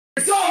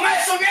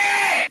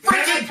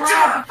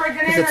freaking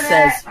Because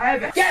internet. it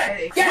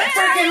says, Get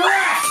freaking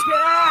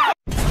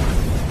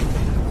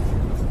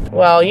wrecked!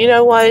 well, you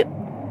know what?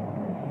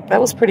 That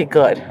was pretty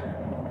good.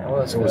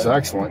 It was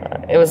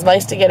excellent. It was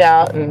nice to get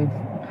out and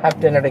have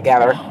dinner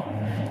together.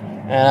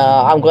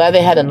 I'm glad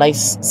they had a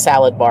nice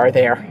salad bar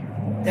there.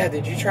 Dad,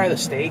 did you try the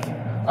steak?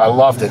 I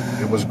loved it.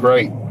 It was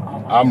great.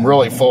 I'm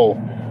really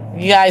full.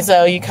 You guys,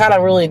 though, you kind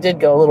of really did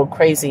go a little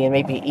crazy and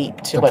maybe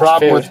eat too much food. The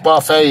problem with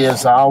buffet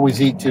is I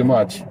always eat too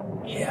much.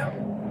 Yeah.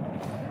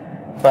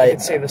 But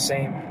I'd say the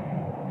same.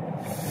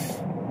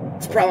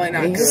 It's probably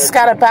not you good. just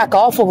got to back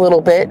off a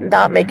little bit and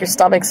not make your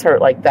stomachs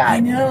hurt like that. I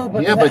know,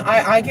 but, Yeah, but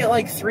I get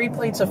like 3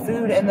 plates of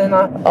food and then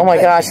Oh my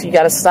gosh, you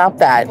got to stop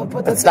that.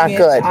 But That's not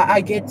good.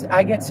 I get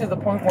to the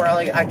point where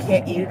I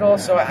can't eat it all,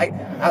 so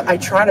I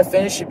try to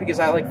finish it because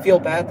I feel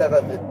bad that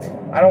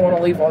I don't want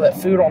to leave all that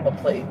food on the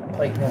plate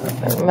and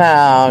everything. No,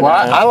 well, no.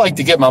 I like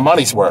to get my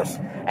money's worth.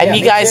 And Yeah,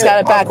 you me guys too. got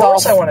to back Of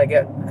course off. I want to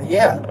get,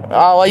 yeah.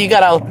 Oh, well, you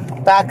got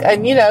to back,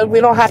 and you know,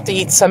 we don't have to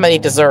eat so many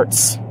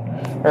desserts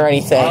or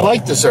anything. I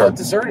like But dessert.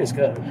 dessert is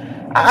good.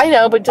 I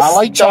know, but just I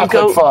like don't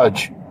chocolate go,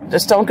 fudge.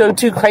 just don't go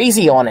too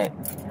crazy on it.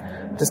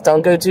 Just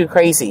don't go too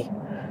crazy,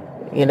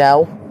 you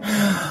know?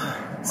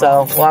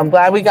 So, well, I'm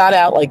glad we got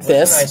out like It was a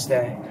this. nice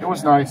day. It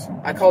was nice.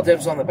 I called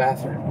dibs on the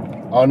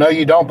bathroom. Oh, no,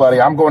 you don't, buddy.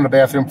 I'm going to the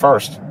bathroom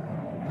first.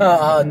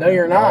 No,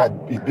 you're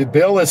not.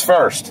 Bill is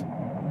first.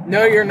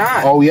 No, you're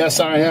not. Oh, yes,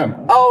 I am.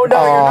 Oh,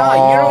 no, you're not.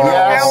 You don't know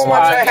Yes, how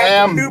much I I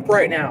have am. to poop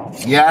right now.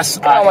 Yes,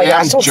 Oh my I am,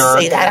 gosh, don't jerk.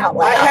 say that out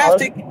loud.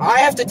 I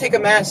have to take a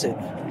massive.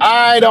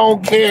 I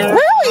don't care.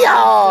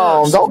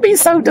 William, don't be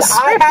so I have to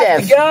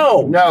descriptive.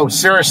 go. No,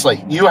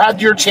 seriously. You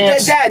had your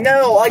chance. Dad,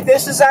 no, like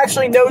this is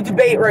actually no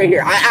debate right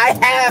here. I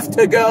have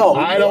to go.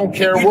 I don't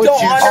care You what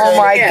don't you say. Oh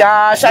my understand.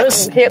 gosh, I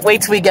Listen. can't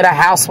wait till we get a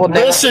house with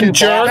Listen, two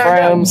jerk.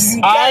 bathrooms.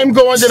 I'm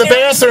going to the Seriously,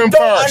 bathroom you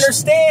don't first.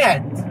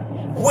 understand.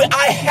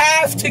 I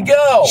have to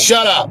go.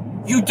 Shut up.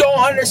 You don't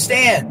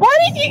understand. Why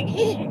did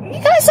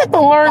you guys have to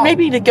learn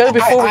maybe to go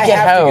before we I get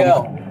have home? to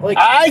go. Like,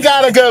 I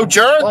gotta go,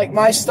 jerk. like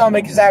my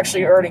stomach is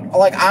actually hurting.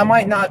 Like I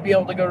might not be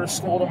able to go to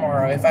school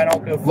tomorrow if I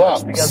don't go first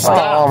Look, because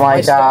stop. Oh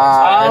my stomach's-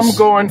 gosh. I'm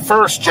going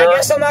first, I jerk.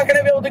 guess I'm not going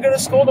to be able to go to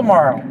school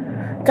tomorrow.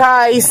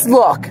 Guys,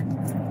 look.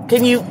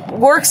 Can you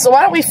work? So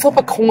why don't we flip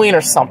a coin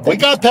or something? We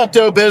got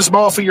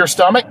Pepto-Bismol for your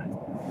stomach.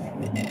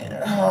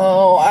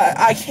 Oh,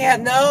 I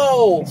can't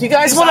know. You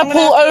guys Because want I'm to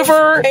gonna pull have to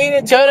over, paint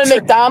it go to picture.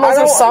 McDonald's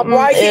I or don't- something?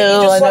 Why can't you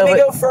Ew, just I let know, me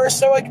but- go first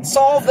so I can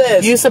solve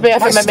this? Use the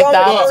bathroom My at stomach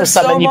McDonald's or hurts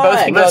something. so You both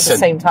can go at the Listen,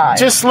 same time.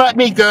 just let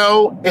me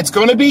go. It's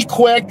going to be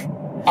quick.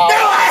 No,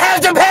 I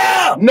have to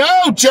poo!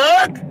 No,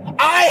 jerk.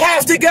 I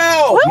have to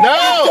go! No.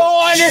 You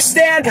don't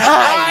understand. Guys.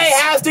 I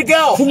have to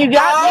go! Can you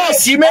guys-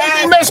 Yes, you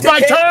made me miss my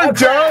turn,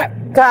 jerk.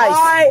 Guys,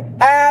 I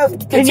have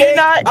to can you take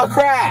not- a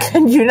crap.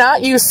 can you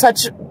not use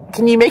such...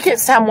 Can you make it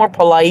sound more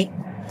polite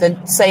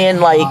than saying,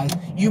 like...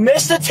 You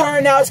missed a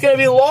turn, now it's going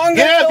to be longer.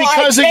 Yeah, till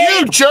because I of you,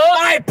 take jerk.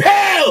 my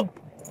poop!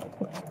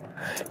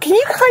 Can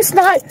you guys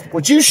not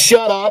Would you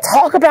shut up?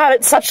 talk about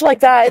it such like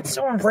that?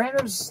 Someone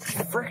random's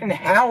freaking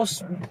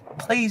house,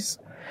 please.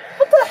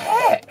 What the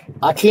heck?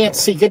 I can't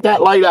see. Get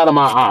that light out of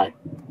my eye.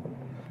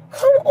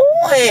 Come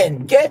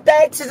on, get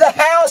back to the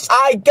house.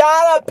 I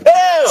gotta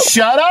poo.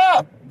 Shut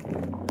up.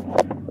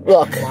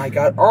 Look, Oh my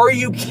God, are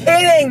you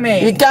kidding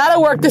me? you gotta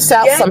work this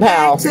out Get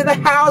somehow. back to the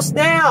house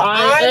now.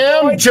 I I'm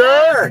am going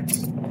jerk.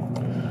 first.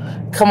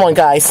 Come on,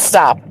 guys,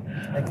 stop.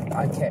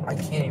 I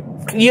can't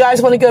even. You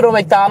guys want to go to a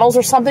McDonald's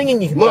or something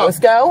and you can Look,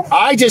 both go?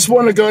 I just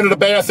want to go to the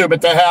bathroom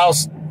at the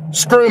house.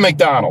 Screw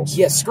McDonald's.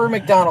 Yeah, screw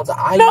McDonald's. No,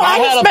 I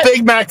had a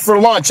Big Mac for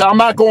lunch. I'm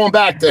not going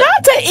back there.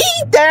 Not to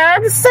eat there.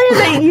 I'm just saying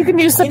that you can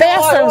use the You know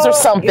what? bathrooms or You know what?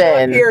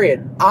 something.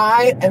 Period.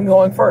 I am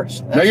going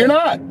first. No, you're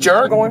not, I'm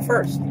jerk. going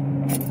first. All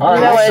right,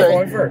 You know we'll what? I'm see.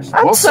 going first.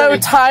 I'm We'll so see.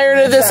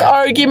 tired of this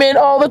argument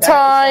all the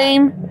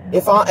time.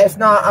 If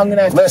not, I'm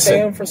gonna have to Listen.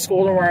 stay home for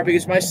school tomorrow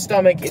because my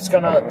stomach is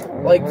gonna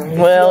like.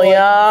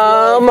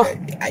 William.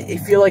 I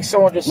feel like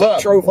someone just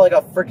Look, drove like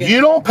a freaking.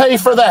 You don't pay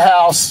for the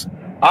house.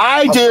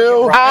 I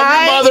do. And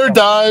I- your mother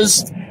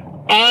does.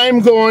 I'm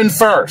going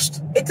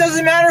first. It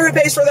doesn't matter who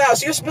pays for the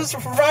house. You're supposed to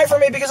provide for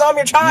me because I'm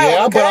your child.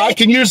 Yeah, okay? but I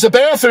can use the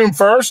bathroom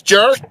first,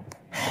 jerk.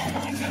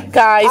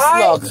 Guys,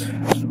 I-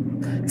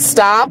 look.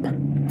 Stop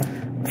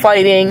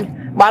fighting.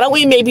 Why don't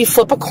we maybe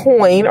flip a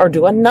coin or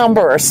do a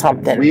number or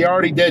something? We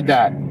already did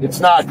that. It's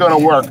not going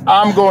to work.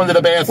 I'm going to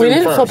the bathroom We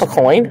didn't first. flip a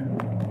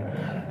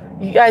coin.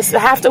 You guys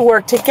have to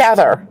work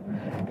together.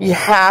 You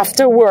have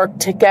to work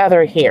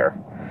together here.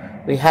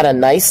 We had a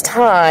nice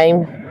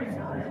time.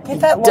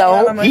 Get that light Don't-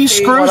 out of my He face.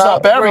 screws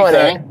up ruin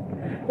everything.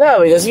 it.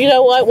 No, because you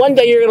know what? One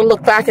day you're going to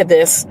look back at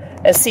this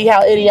and see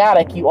how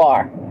idiotic you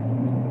are.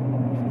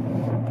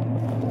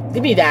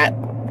 Give me that.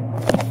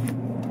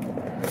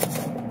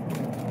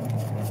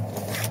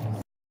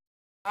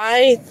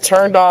 I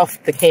turned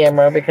off the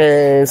camera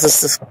because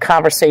this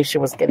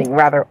conversation was getting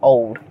rather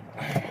old.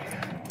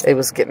 It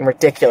was getting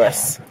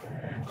ridiculous.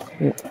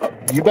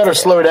 You better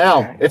slow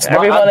down. It's not,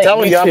 Everyone I'm at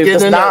telling you, I'm YouTube getting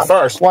does in there not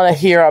first. want to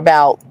hear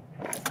about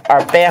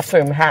our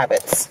bathroom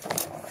habits.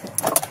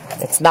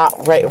 It's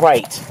not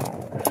right.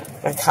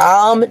 Now,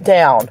 calm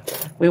down.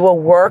 We will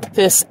work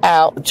this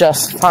out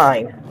just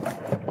fine.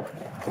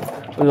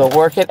 We will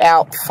work it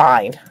out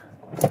fine.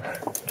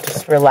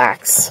 Just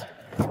relax.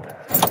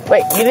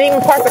 Wait, you didn't even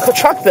park the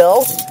truck,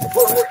 Bill.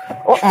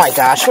 Oh my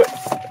gosh. You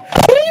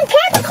didn't even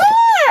park the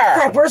car!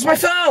 Crap, where's my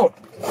phone?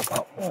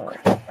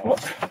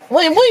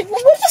 William,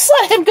 we'll just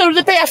let him go to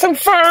the bathroom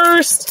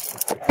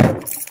first.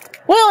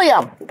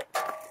 William!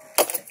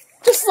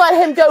 Just let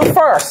him go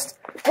first.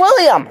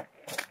 William!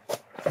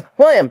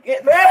 William!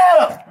 Get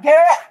out! Get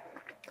out!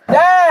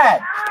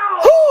 Dad!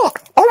 Oh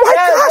my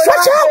Dad, gosh, what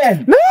watch out!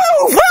 happened? No!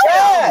 William!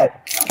 Dad!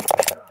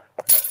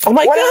 Oh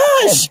my What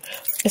gosh!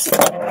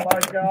 Oh my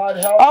God!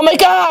 Help! Oh my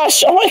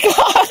gosh! Oh my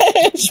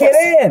gosh! Get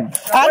in!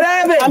 What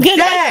happened? I'm getting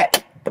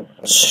Dad!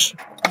 Shh!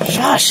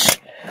 Shush!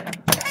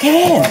 Get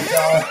in!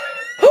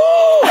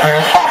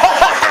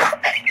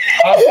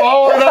 I'm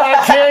falling and I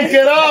can't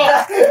get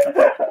up.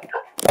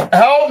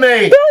 Help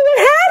me! Bill, what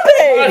My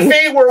happened?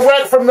 feet were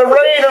wet from the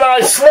rain and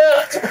I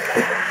slipped.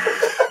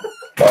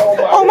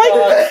 Oh my I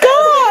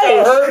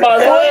gosh! hurt my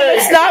William, leg.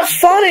 it's not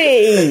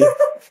funny!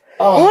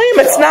 Oh, William,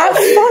 it's not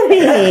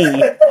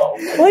funny!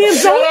 William,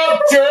 shut don't...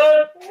 up,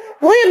 jerk!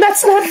 William,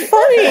 that's not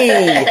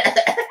funny!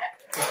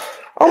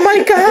 Oh my If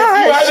you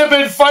gosh! hadn't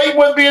been fighting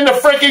with me in the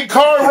freaking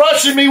car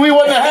rushing me, we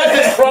wouldn't have had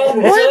this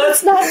problem, William, jerk.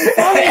 it's not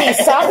funny!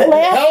 Stop Help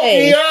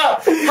me laughing!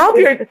 up! Help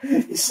your...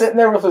 He's sitting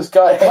there with his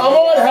gut. Come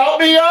on, help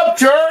me up,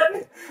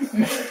 jerk!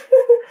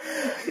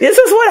 This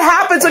is what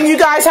happens when you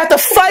guys have to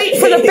fight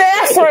for the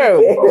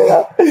bathroom!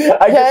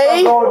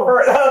 Okay?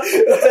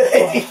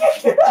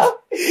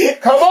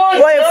 Come on,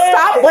 William, jerk!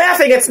 stop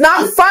laughing! It's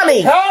not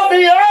funny! Help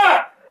me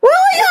up! Come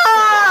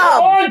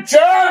William! on,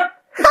 jerk!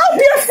 Help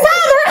your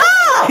father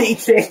up!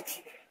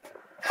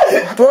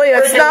 William,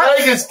 it's Freaking not...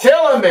 leg is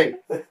killing me.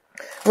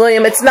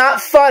 William, it's not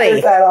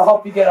funny! Dad, I'll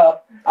help you get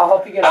up. I'll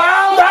help you get up.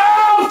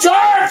 Ow, no,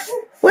 jerk!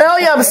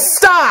 William,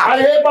 stop!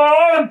 I hit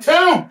my arm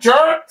too,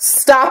 jerk!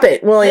 Stop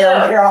it,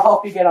 William. Here, I'll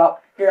help you get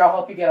up. Here, I'll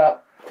help you get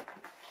up.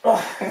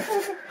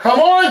 Come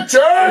on, You're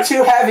jerk!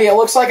 too heavy. It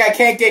looks like I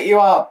can't get you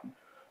up.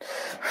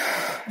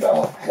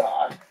 Oh,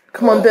 God.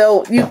 Come on,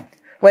 Bill. You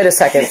wait a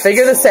second.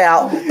 Figure this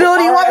out. Bill,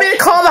 do you want me to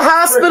call the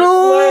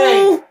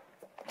hospital?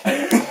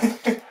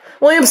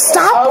 William,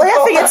 stop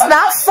laughing. It's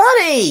not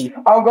funny.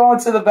 I'm going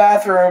to the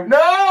bathroom.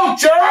 No,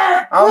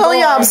 jerk!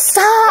 William,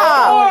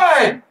 stop.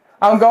 Come on!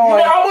 I'm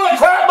going. I'm gonna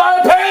crap my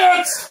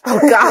pants! Oh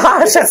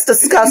gosh, that's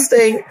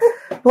disgusting.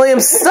 William,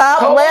 stop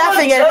Come on,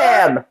 laughing at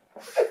jerk. him.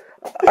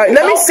 All right,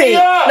 let me Help see. me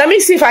up. Let me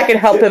see if I can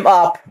help him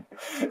up.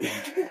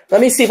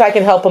 Let me see if I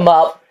can help him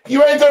up.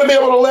 You ain't gonna be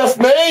able to lift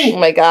Oh me!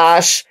 my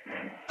gosh.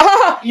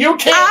 Ah! You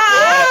can't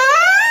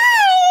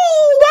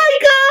Oh my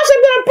gosh,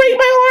 I'm gonna break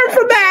my arm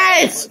from that.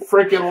 lift!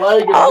 Freaking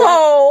leg.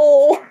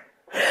 Oh.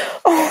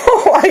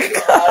 Oh my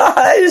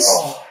gosh.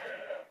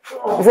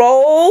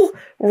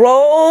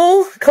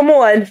 Roll. Come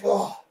on.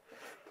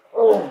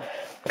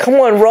 Come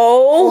on,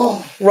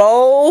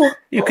 roll.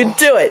 You can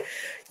do it.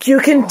 You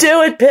can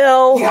do it,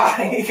 Bill.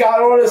 He got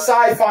on his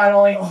side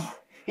finally.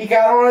 He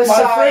got on his My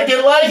side.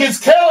 freaking leg is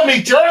killing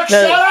me, jerk!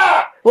 No. Shut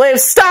up! William,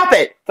 stop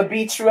it. The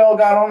beach rail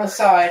got on his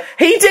side.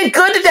 He did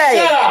good today.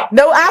 Yeah.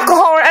 No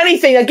alcohol or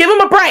anything. Now give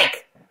him a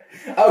break.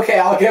 Okay,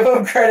 I'll give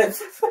him credit.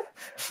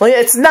 William,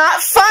 it's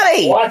not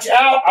funny. Watch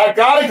out! I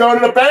gotta go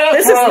to the bathroom!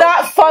 This is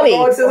not funny.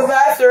 Going to the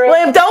bathroom.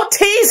 William, don't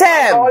tease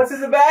him. Going to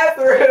the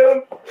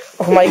bathroom.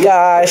 Oh my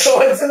gosh.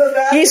 Going to the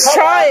bathroom. He's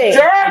trying.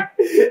 Jerk!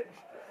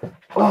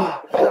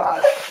 Oh,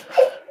 God.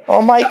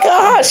 Oh my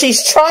gosh,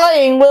 he's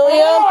trying,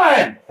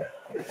 William.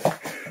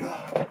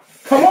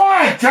 Come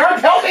on, jerk!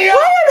 Help me up!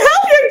 William,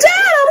 help your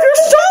dad up.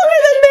 You're stronger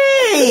than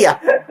me.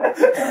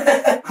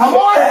 Come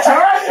on,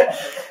 jerk!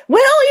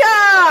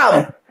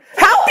 William,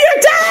 help your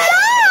dad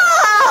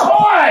Come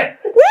up. on!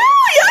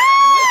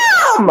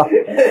 William,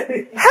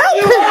 help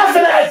You him.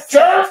 laughing at,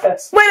 jerk?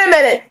 Wait a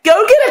minute.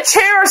 Go get a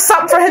chair or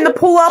something for him to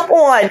pull up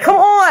on. Come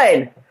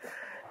on.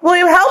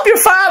 William, help your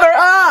father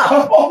up.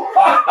 Oh,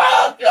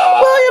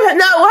 God. William,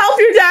 no, help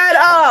your dad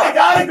I up.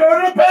 gotta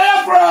go to the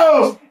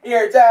bathroom!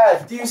 Here,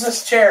 Dad, use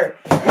this chair.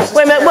 Wait a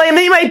minute, William,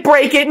 he might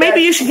break it.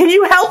 Maybe you should. Can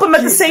you help him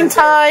at the same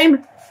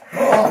time?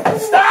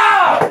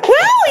 Stop!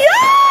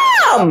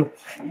 William!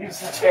 Use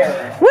the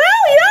chair.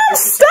 William,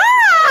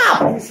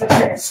 stop! Use the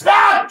chair.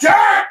 Stop,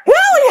 jerk!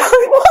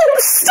 William,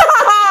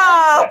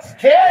 stop!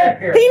 Kid!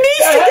 He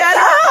needs to get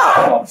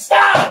up!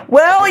 Stop!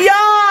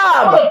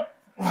 William!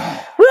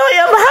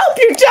 William, help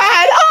your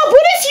dad up!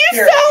 What if you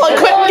Here, fell and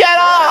couldn't get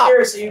up?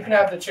 Here, so you can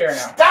have the chair now.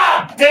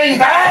 Stop,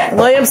 dingbat!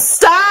 William,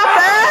 stop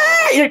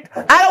it!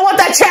 I don't want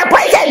that chair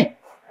breaking!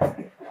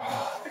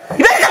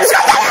 You better come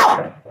out!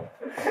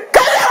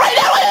 Come out right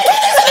now! I can't do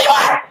this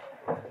anymore!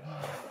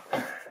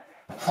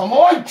 Come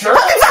on, jerk!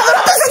 Help your father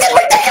up! This is getting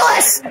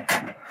ridiculous!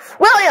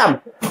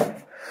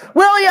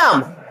 William!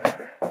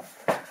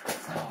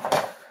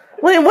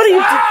 William, what are you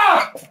doing?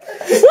 Stop!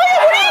 William, what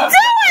are you doing?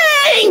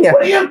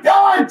 What are you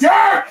doing,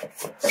 jerk?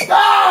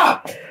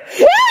 Stop!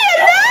 William,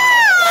 no!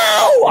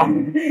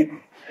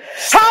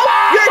 Help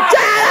your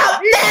dad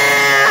up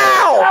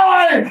now!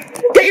 Going!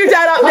 Get your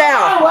dad up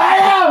now!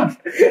 William!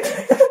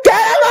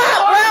 Get him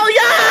up,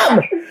 William!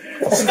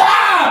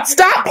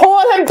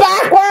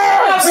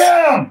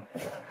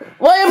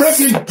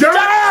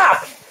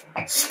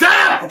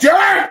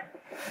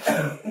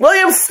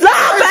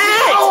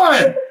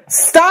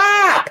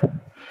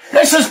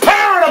 This is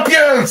parent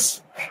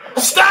abuse!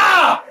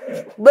 Stop!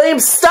 William,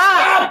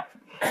 stop!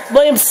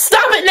 William,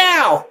 stop it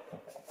now!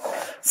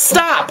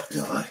 Stop!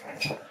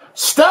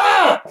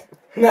 Stop!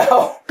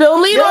 No. Bill,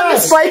 lean on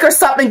Yes. this bike or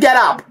something and get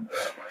up.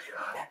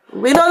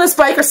 Lean on this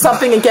bike or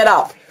something and get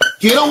up.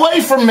 Get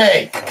away from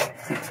me!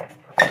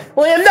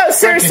 William, no,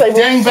 seriously.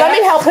 Freaking dingbat. Let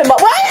me help him up.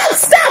 William,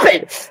 stop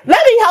it!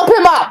 Let me help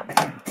him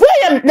up.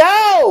 William,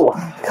 no!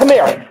 Come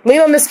here.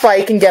 Lean on this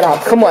bike and get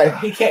up. Come on.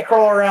 He can't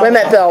crawl around. Wait a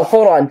minute, Bill.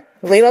 Hold on.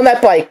 Lean on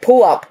that bike.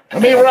 Pull up.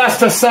 Let me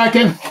rest a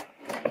second.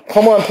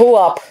 Come on, pull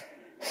up.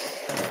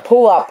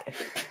 Pull up.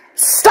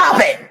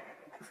 Stop it!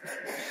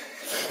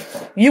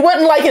 You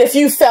wouldn't like it if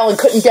you fell and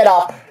couldn't get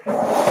up.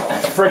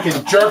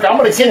 Freaking jerk. I'm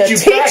gonna get you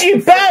Teach back. you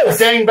both!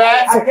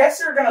 Dingbat. I guess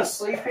you're gonna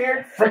sleep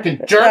here.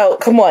 Freaking jerk. No,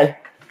 come on.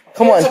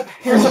 Come on.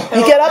 Here's a You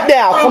pillow. get up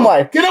now. Come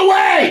on. Get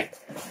away!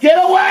 Get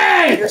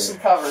away! Here's some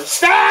covers.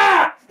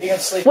 Stop! You can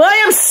sleep.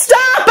 William,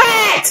 stop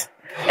it!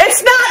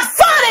 It's not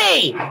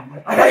funny!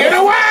 Get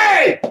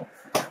away!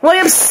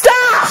 William,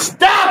 stop!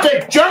 Stop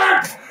it,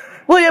 jerk!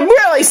 William,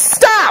 really,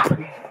 stop!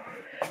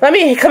 Let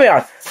me, come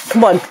here.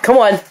 Come on, come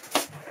on.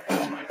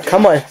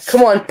 Come on,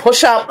 come on,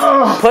 push up.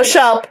 Push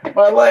up.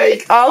 My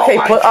leg. Okay,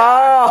 my put,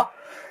 God.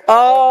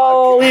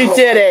 oh, you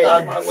did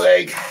God, it. my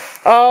leg.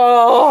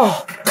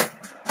 Oh,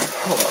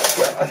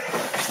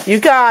 you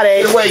got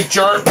Get it. away,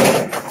 jerk.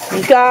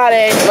 You got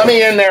it. Let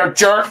me in there,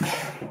 jerk.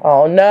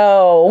 Oh,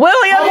 no.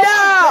 William, Get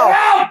no!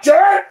 out,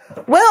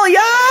 jerk!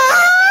 William!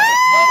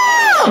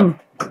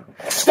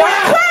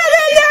 Stop! Put him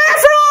in there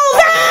after all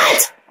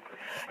that!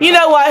 You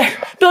know what?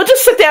 Bill,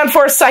 just sit down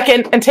for a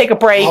second and take a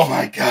break. Oh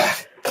my God.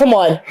 Come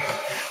on.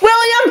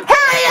 William,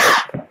 hurry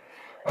up!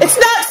 It's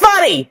not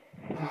funny.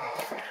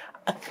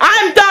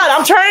 I'm done.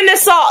 I'm turning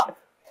this off.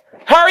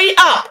 Hurry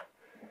up.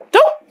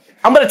 Don't.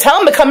 I'm going to tell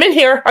him to come in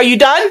here. Are you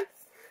done?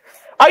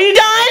 Are you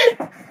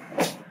done?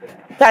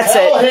 That's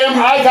Tell it. him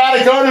I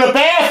gotta go to the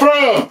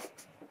bathroom.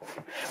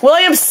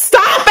 William,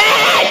 stop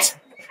it!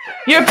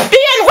 You're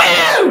being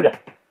rude!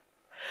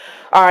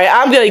 Alright,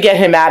 I'm going to get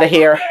him out of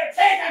here.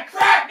 Take a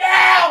crap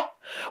now.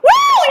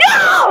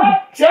 William!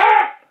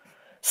 Jerk!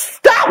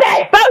 Stop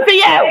it, both of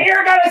you!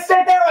 You're gonna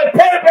sit there with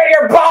poop in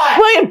your butt.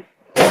 William,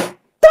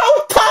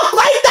 don't talk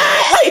like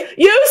that! Like,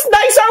 use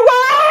nicer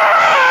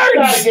Gotta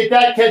words! get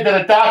that kid to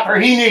the doctor.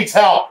 He needs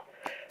help.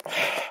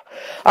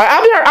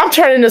 Alright, I'm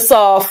turning this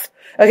off.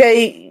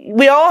 Okay,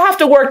 we all have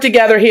to work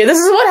together here. This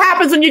is what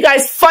happens when you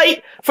guys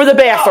fight for the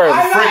bathroom.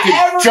 I'm not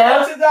Freaking ever jerk.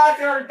 going to the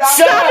doctor. or doctor.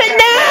 Stop it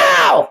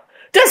now!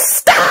 Just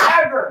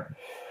stop! Ever.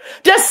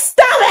 Just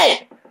stop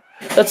it!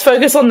 Let's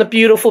focus on the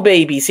beautiful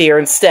babies here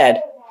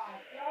instead.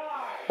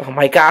 Oh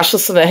my gosh,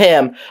 listen to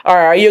him.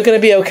 Alright, are you gonna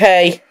be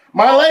okay?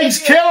 My leg's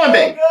killing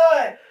me.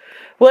 Good.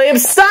 William,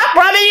 stop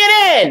rubbing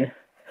it in!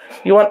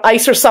 You want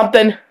ice or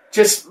something?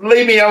 Just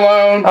leave me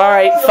alone.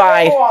 Alright, Another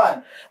fine.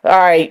 one.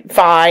 Alright,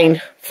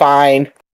 fine. Fine.